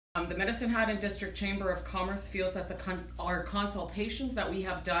the Medicine Hat and District Chamber of Commerce feels that our consultations that we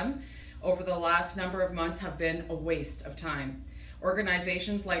have done over the last number of months have been a waste of time.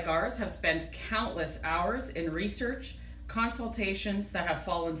 Organizations like ours have spent countless hours in research, consultations that have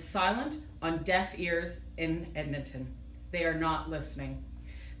fallen silent on deaf ears in Edmonton. They are not listening.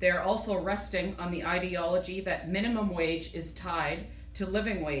 They are also resting on the ideology that minimum wage is tied to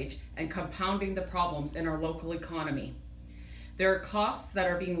living wage and compounding the problems in our local economy. There are costs that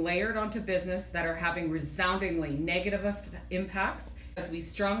are being layered onto business that are having resoundingly negative impacts, as we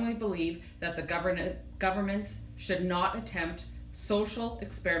strongly believe that the governments should not attempt social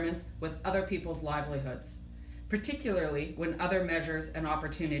experiments with other people's livelihoods, particularly when other measures and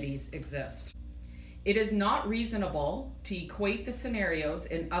opportunities exist. It is not reasonable to equate the scenarios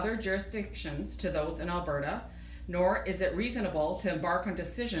in other jurisdictions to those in Alberta, nor is it reasonable to embark on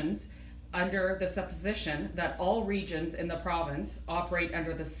decisions under the supposition that all regions in the province operate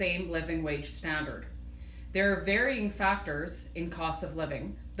under the same living wage standard. There are varying factors in costs of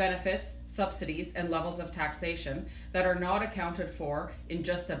living, benefits, subsidies, and levels of taxation that are not accounted for in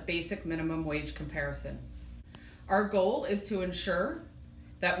just a basic minimum wage comparison. Our goal is to ensure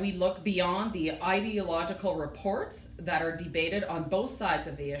that we look beyond the ideological reports that are debated on both sides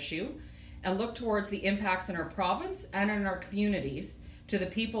of the issue and look towards the impacts in our province and in our communities to the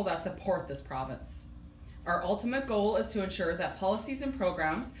people that support this province. Our ultimate goal is to ensure that policies and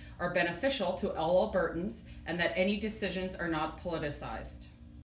programs are beneficial to all Albertans and that any decisions are not politicized.